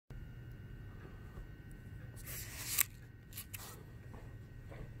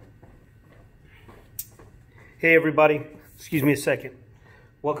Hey everybody, excuse me a second.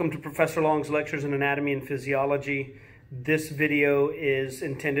 Welcome to Professor Long's Lectures in Anatomy and Physiology. This video is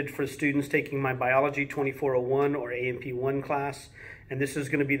intended for students taking my Biology 2401 or A&P1 class. And this is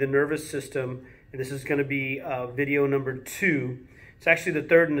going to be the nervous system. And this is going to be video number 2. It's actually the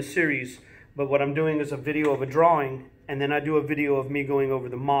third in the series. But what I'm doing is a video of a drawing. And then I do a video of me going over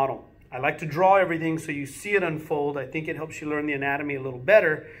the model. I like to draw everything so you see it unfold. I think it helps you learn the anatomy a little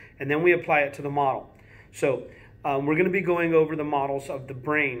better. And then we apply it to the model. So we're going to be going over the models of the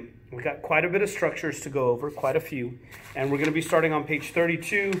brain. We've got quite a bit of structures to go over, quite a few. And we're going to be starting on page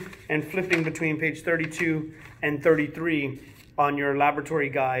 32 and flipping between page 32 and 33 on your laboratory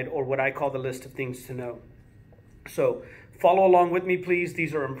guide, or what I call the list of things to know. So follow along with me, please.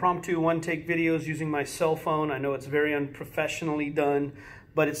 These are impromptu one-take videos using my cell phone. I know it's very unprofessionally done,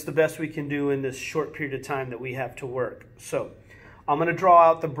 but it's the best we can do in this short period of time that we have to work. So I'm going to draw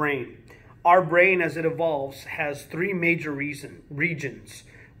out the brain. Our brain, as it evolves, has three major regions.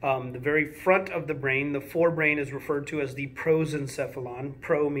 The very front of the brain, the forebrain, is referred to as the prosencephalon,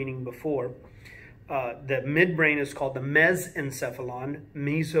 pro meaning before. The midbrain is called the mesencephalon,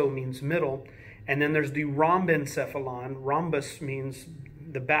 meso means middle. And then there's the rhombencephalon, rhombus means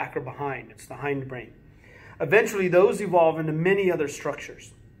the back or behind, it's the hindbrain. Eventually, those evolve into many other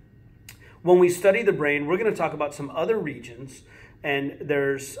structures. When we study the brain, we're going to talk about some other regions. And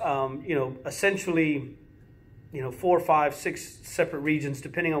there's, essentially, 4, 5, 6 separate regions,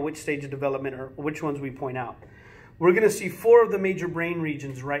 depending on which stage of development or which ones we point out. We're going to see 4 of the major brain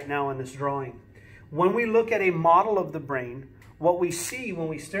regions right now in this drawing. When we look at a model of the brain, what we see when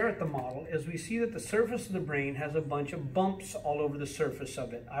we stare at the model is we see that the surface of the brain has a bunch of bumps all over the surface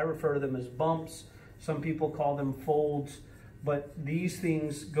of it. I refer to them as bumps. Some people call them folds. But these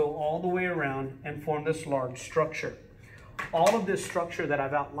things go all the way around and form this large structure. All of this structure that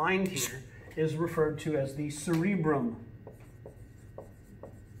I've outlined here is referred to as the cerebrum.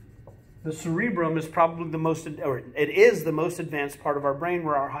 The cerebrum is probably the most, or it is the most advanced part of our brain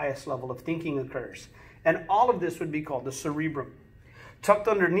where our highest level of thinking occurs. And all of this would be called the cerebrum. Tucked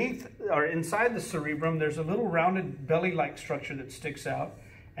underneath or inside the cerebrum, there's a little rounded belly-like structure that sticks out,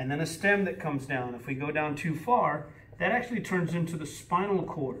 and then a stem that comes down. If we go down too far, that actually turns into the spinal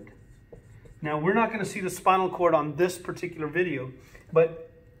cord. Now, we're not going to see the spinal cord on this particular video, but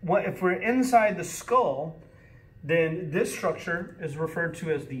if we're inside the skull, then this structure is referred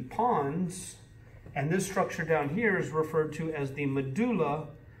to as the pons, and this structure down here is referred to as the medulla,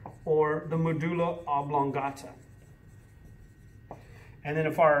 or the medulla oblongata. And then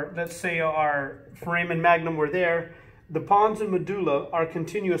if let's say our foramen magnum were there, the pons and medulla are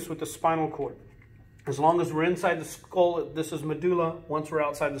continuous with the spinal cord. As long as we're inside the skull, this is medulla. Once we're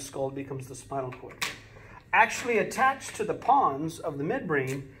outside the skull, it becomes the spinal cord. Actually attached to the pons of the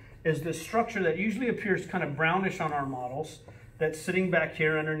midbrain is this structure that usually appears kind of brownish on our models that's sitting back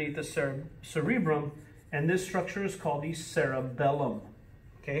here underneath the cerebrum, and this structure is called the cerebellum.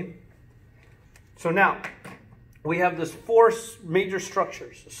 Okay? So now, we have this 4 major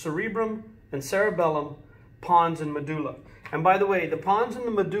structures: cerebrum and cerebellum, pons and medulla. And by the way, the pons and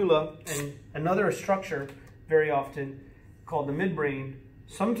the medulla, and another structure very often called the midbrain,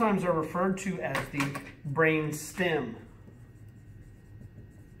 sometimes are referred to as the brain stem.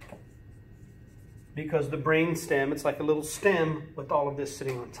 Because the brain stem, it's like a little stem with all of this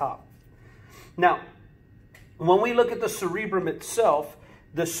sitting on top. Now, when we look at the cerebrum itself,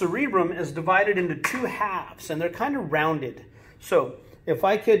 the cerebrum is divided into 2 halves, and they're kind of rounded. So if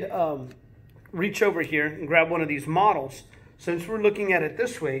I could reach over here and grab one of these models, since we're looking at it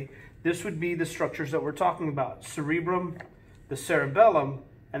this way, this would be the structures that we're talking about. Cerebrum, the cerebellum,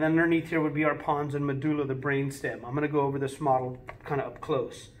 and then underneath here would be our pons and medulla, the brainstem. I'm going to go over this model kind of up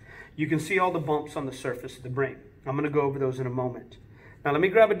close. You can see all the bumps on the surface of the brain. I'm going to go over those in a moment. Now let me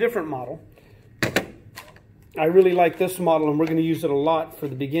grab a different model. I really like this model, and we're going to use it a lot for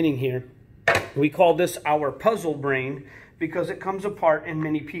the beginning here. We call this our puzzle brain because it comes apart in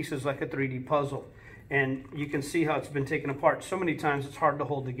many pieces like a 3D puzzle. And you can see how it's been taken apart so many times it's hard to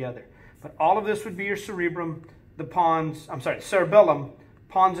hold together. But all of this would be your cerebrum, cerebellum,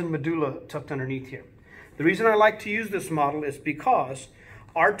 pons and medulla tucked underneath here. The reason I like to use this model is because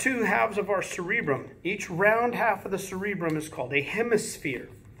our 2 halves of our cerebrum, each round half of the cerebrum is called a hemisphere.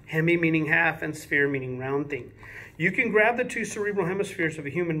 Hemi meaning half and sphere meaning round thing. You can grab the 2 cerebral hemispheres of a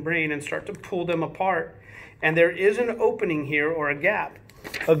human brain and start to pull them apart. And there is an opening here, or a gap,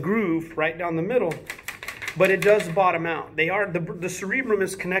 a groove right down the middle, but it does bottom out. The cerebrum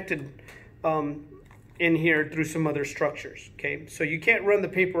is connected in here through some other structures. Okay, so you can't run the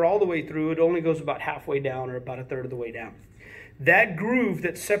paper all the way through. It only goes about halfway down or about a third of the way down. That groove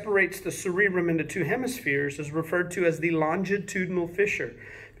that separates the cerebrum into two hemispheres is referred to as the longitudinal fissure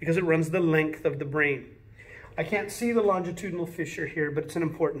because it runs the length of the brain. I can't see the longitudinal fissure here, but it's an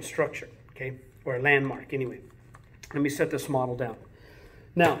important structure, okay, or a landmark anyway. Let me set this model down.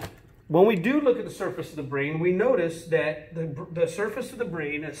 Now, when we do look at the surface of the brain, we notice that the surface of the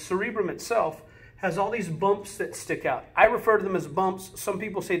brain, the cerebrum itself, has all these bumps that stick out. I refer to them as bumps. Some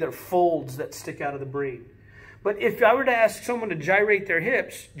people say they're folds that stick out of the brain. But if I were to ask someone to gyrate their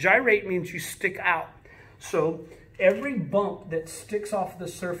hips, gyrate means you stick out. So every bump that sticks off the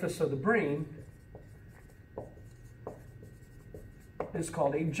surface of the brain is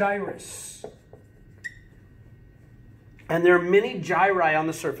called a gyrus. And there are many gyri on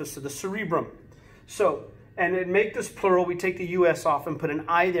the surface of the cerebrum. So, and to make this plural, we take the US off and put an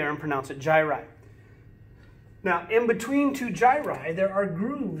I there and pronounce it gyri. Now, in between two gyri, there are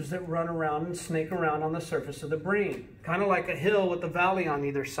grooves that run around and snake around on the surface of the brain, kind of like a hill with a valley on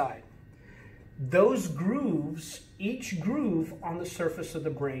either side. Those grooves, each groove on the surface of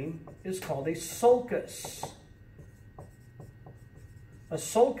the brain is called a sulcus. A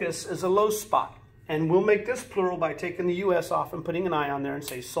sulcus is a low spot, and we'll make this plural by taking the US off and putting an I on there and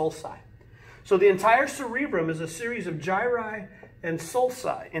say sulci. So the entire cerebrum is a series of gyri and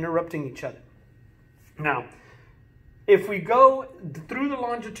sulci interrupting each other. Now, if we go through the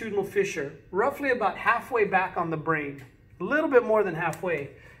longitudinal fissure, roughly about halfway back on the brain, a little bit more than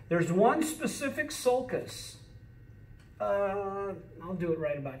halfway, there's one specific sulcus, I'll do it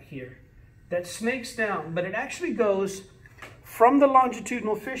right about here, that snakes down, but it actually goes from the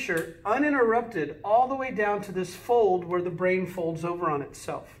longitudinal fissure, uninterrupted, all the way down to this fold where the brain folds over on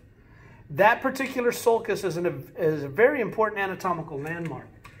itself. That particular sulcus is a very important anatomical landmark.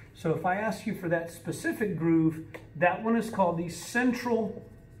 So if I ask you for that specific groove, that one is called the central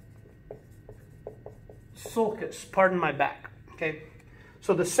sulcus. Pardon my back, okay?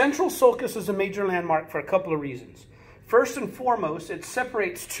 So the central sulcus is a major landmark for a couple of reasons. First and foremost, it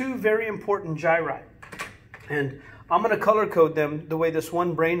separates two very important gyri. And I'm going to color code them the way this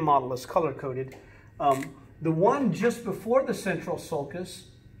one brain model is color coded. The one just before the central sulcus,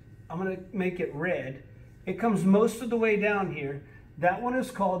 I'm going to make it red. It comes most of the way down here. That one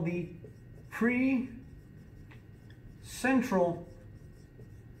is called the precentral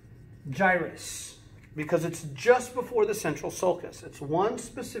gyrus because it's just before the central sulcus. It's one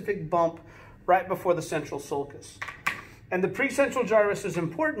specific bump right before the central sulcus. And the precentral gyrus is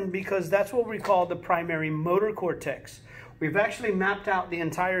important because that's what we call the primary motor cortex. We've actually mapped out the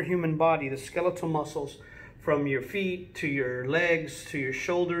entire human body, the skeletal muscles, from your feet to your legs to your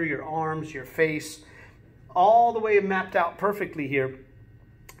shoulder, your arms, your face, all the way mapped out perfectly here.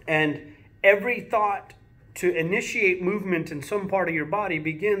 And every thought to initiate movement in some part of your body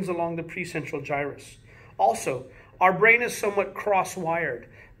begins along the precentral gyrus. Also, our brain is somewhat cross-wired.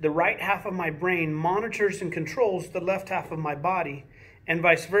 The right half of my brain monitors and controls the left half of my body, and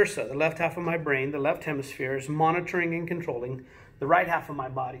vice versa. The left half of my brain, the left hemisphere, is monitoring and controlling the right half of my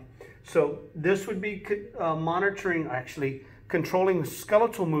body. So this would be controlling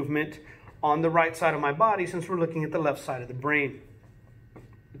skeletal movement on the right side of my body since we're looking at the left side of the brain.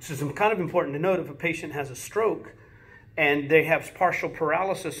 It's just kind of important to note if a patient has a stroke and they have partial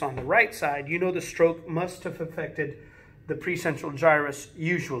paralysis on the right side, you know the stroke must have affected the precentral gyrus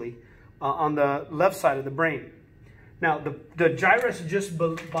usually on the left side of the brain. Now the gyrus just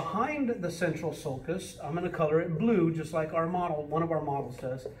behind the central sulcus, I'm going to color it blue just like our model, one of our models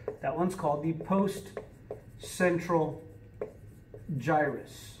does. That one's called the post-central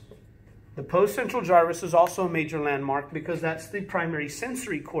gyrus. The post-central gyrus is also a major landmark because that's the primary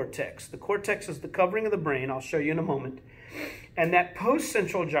sensory cortex. The cortex is the covering of the brain. I'll show you in a moment. And that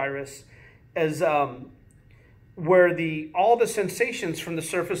post-central gyrus is where all the sensations from the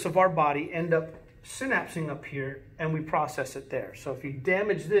surface of our body end up synapsing up here, and we process it there. So if you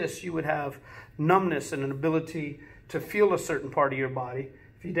damage this, you would have numbness and an ability to feel a certain part of your body.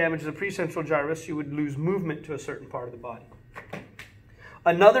 If you damage the precentral gyrus, you would lose movement to a certain part of the body.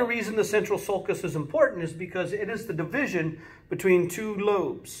 Another reason the central sulcus is important is because it is the division between two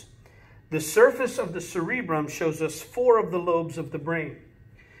lobes. The surface of the cerebrum shows us 4 of the lobes of the brain.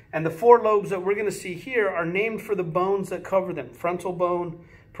 And the 4 lobes that we're going to see here are named for the bones that cover them: frontal bone,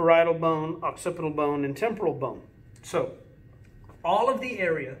 parietal bone, occipital bone, and temporal bone. So all of the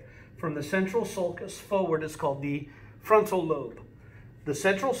area from the central sulcus forward is called the frontal lobe. The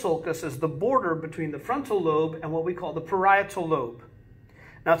central sulcus is the border between the frontal lobe and what we call the parietal lobe.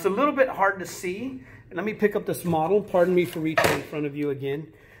 Now, it's a little bit hard to see. And let me pick up this model. Pardon me for reaching in front of you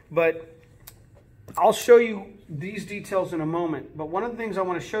again. But I'll show you these details in a moment. But one of the things I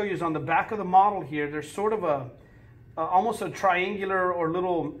want to show you is on the back of the model here, there's sort of almost a triangular or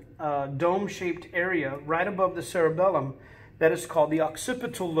little dome-shaped area right above the cerebellum that is called the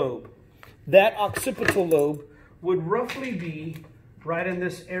occipital lobe. That occipital lobe would roughly be right in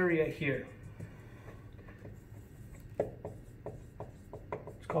this area here.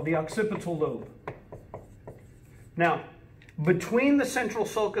 It's called the occipital lobe. Now, between the central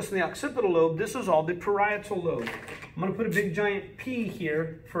sulcus and the occipital lobe, this is all the parietal lobe. I'm going to put a big giant P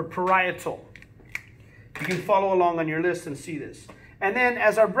here for parietal. You can follow along on your list and see this. And then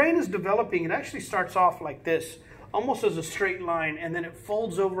as our brain is developing, it actually starts off like this, almost as a straight line, and then it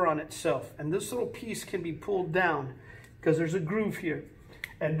folds over on itself. And this little piece can be pulled down because there's a groove here.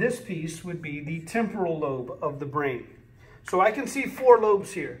 And this piece would be the temporal lobe of the brain. So I can see 4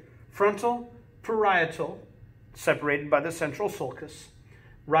 lobes here: frontal, parietal, separated by the central sulcus.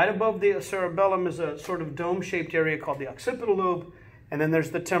 Right above the cerebellum is a sort of dome-shaped area called the occipital lobe, and then there's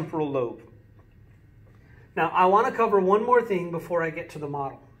the temporal lobe. Now, I want to cover one more thing before I get to the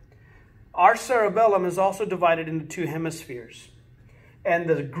model. Our cerebellum is also divided into 2 hemispheres, and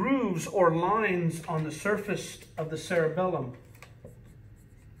the grooves or lines on the surface of the cerebellum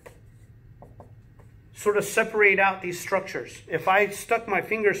sort of separate out these structures. If I stuck my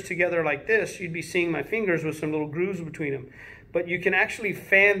fingers together like this, you'd be seeing my fingers with some little grooves between them. But you can actually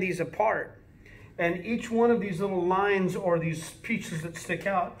fan these apart. And each one of these little lines or these pieces that stick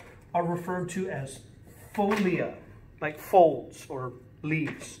out are referred to as folia, like folds or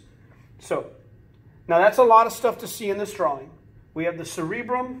leaves. So, now that's a lot of stuff to see in this drawing. We have the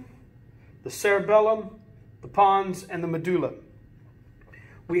cerebrum, the cerebellum, the pons, and the medulla.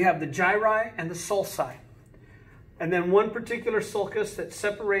 We have the gyri and the sulci. And then one particular sulcus that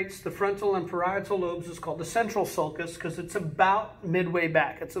separates the frontal and parietal lobes is called the central sulcus because it's about midway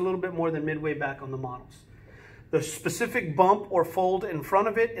back. It's a little bit more than midway back on the models. The specific bump or fold in front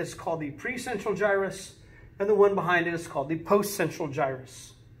of it is called the precentral gyrus, and the one behind it is called the postcentral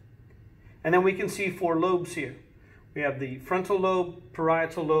gyrus. And then we can see 4 lobes here. We have the frontal lobe,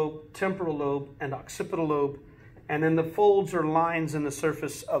 parietal lobe, temporal lobe, and occipital lobe. And then the folds or lines in the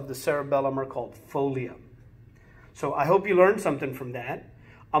surface of the cerebellum are called folia. So I hope you learned something from that.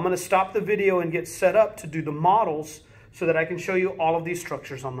 I'm going to stop the video and get set up to do the models so that I can show you all of these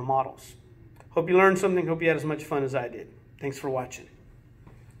structures on the models. Hope you learned something. Hope you had as much fun as I did. Thanks for watching.